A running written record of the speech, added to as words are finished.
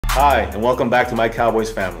Hi, and welcome back to my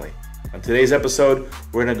Cowboys family. On today's episode,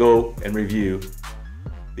 we're going to go and review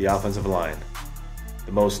the offensive line,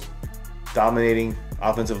 the most dominating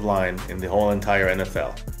offensive line in the whole entire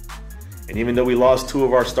NFL. And even though we lost two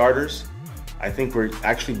of our starters, I think we're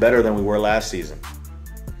actually better than we were last season.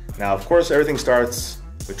 Now, of course, everything starts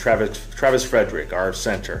with Travis Frederick, our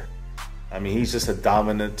center. I mean, he's just a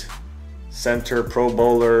dominant center, Pro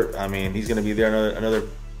Bowler. I mean, he's going to be there another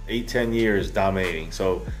 8-10 years dominating.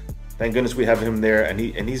 So thank goodness we have him there, and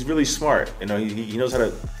he's really smart. You know, he knows how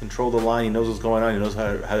to control the line. He knows what's going on. He knows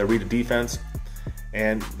how to read the defense,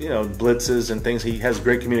 and you know, blitzes and things. He has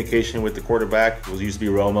great communication with the quarterback. It used to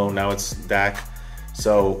be Romo, now it's Dak.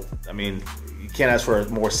 So I mean, you can't ask for a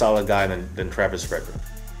more solid guy than Travis Frederick.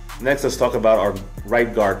 Next, let's talk about our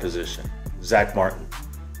right guard position, Zach Martin,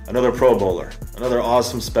 another Pro Bowler, another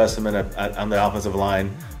awesome specimen on the offensive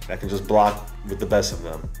line that can just block with the best of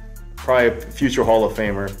them. Probably a future Hall of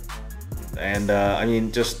Famer. And I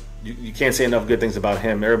mean, just you can't say enough good things about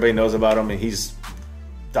him. Everybody knows about him, and he's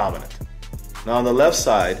dominant. Now on the left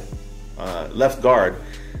side, left guard,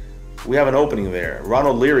 we have an opening there.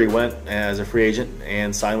 Ronald Leary went as a free agent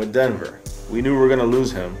and signed with Denver. We knew we were going to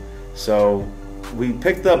lose him, so we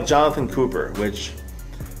picked up Jonathan Cooper, which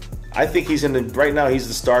I think right now he's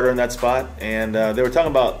the starter in that spot. And they were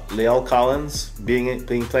talking about La'el Collins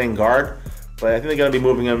playing guard, but I think they're going to be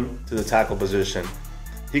moving him to the tackle position.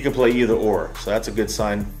 He can play either or, so that's a good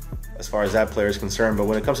sign as far as that player is concerned. But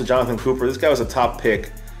when it comes to Jonathan Cooper, this guy was a top pick.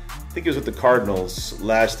 I think he was with the Cardinals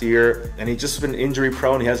last year, and he's just been injury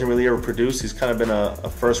prone. He hasn't really ever produced. He's kind of been a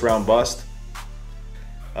first round bust.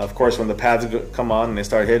 Of course, when the pads come on and they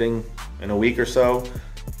start hitting in a week or so,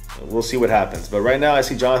 we'll see what happens. But right now, I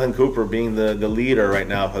see Jonathan Cooper being the leader right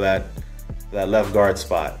now for that left guard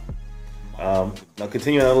spot. Now,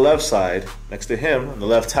 continuing on the left side, next to him, on the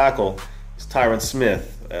left tackle, is Tyron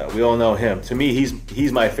Smith. We all know him. To me,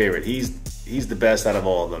 he's my favorite. He's the best out of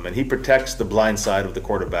all of them, and he protects the blind side of the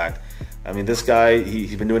quarterback. I mean, this guy,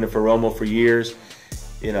 he's been doing it for Romo for years.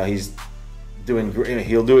 You know, he's doing great.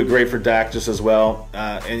 He'll do it great for Dak just as well.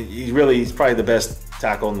 And he's probably the best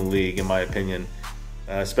tackle in the league, in my opinion,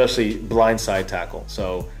 especially blind side tackle.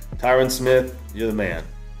 So Tyron Smith, you're the man.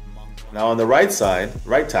 Now on the right side,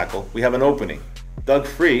 right tackle, we have an opening. Doug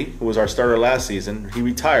Free, who was our starter last season, he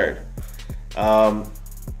retired.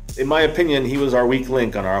 In my opinion, he was our weak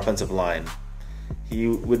link on our offensive line. He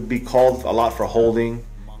would be called a lot for holding.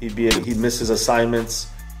 He'd miss his assignments.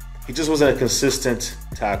 He just wasn't a consistent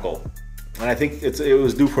tackle. And I think it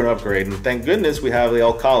was due for an upgrade. And thank goodness we have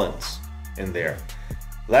La'el Collins in there.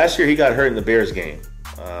 Last year he got hurt in the Bears game.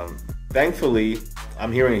 Thankfully,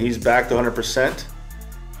 I'm hearing he's back to 100%,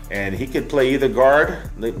 and he could play either guard,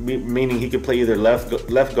 meaning he could play either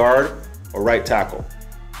left guard or right tackle.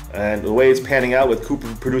 And the way it's panning out with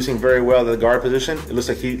Cooper producing very well at the guard position, it looks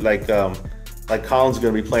like Collins is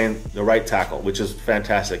going to be playing the right tackle, which is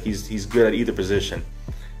fantastic. He's good at either position.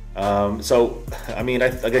 So, I mean,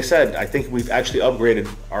 like I said, I think we've actually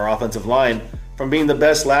upgraded our offensive line from being the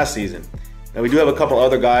best last season. Now, we do have a couple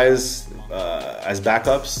other guys as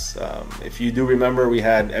backups. If you do remember, we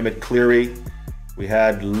had Emmett Cleary, we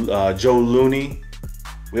had Joe Looney.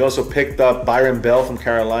 We also picked up Byron Bell from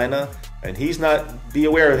Carolina, and be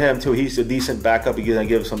aware of him too. He's a decent backup. He's going to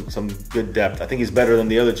give some good depth. I think he's better than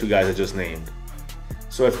the other two guys I just named.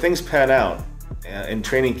 So if things pan out in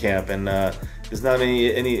training camp and there's not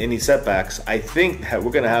any setbacks, I think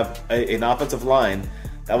we're going to have an offensive line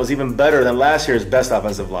that was even better than last year's best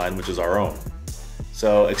offensive line, which is our own.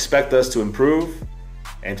 So expect us to improve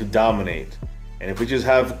and to dominate. And if we just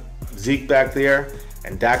have Zeke back there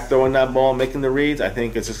and Dak throwing that ball, making the reads, I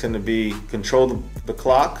think it's just going to be control the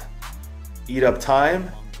clock, eat up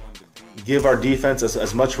time, give our defense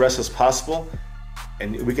as much rest as possible.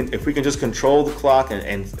 And if we can just control the clock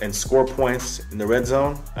and score points in the red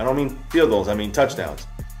zone, I don't mean field goals, I mean touchdowns.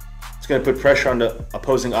 It's going to put pressure on the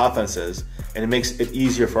opposing offenses, and it makes it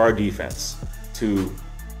easier for our defense to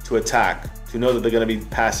attack, to know that they're going to be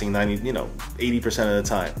passing 80% of the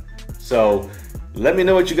time. So let me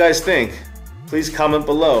know what you guys think. Please comment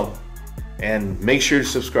below and make sure to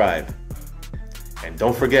subscribe. And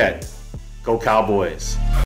don't forget, go Cowboys.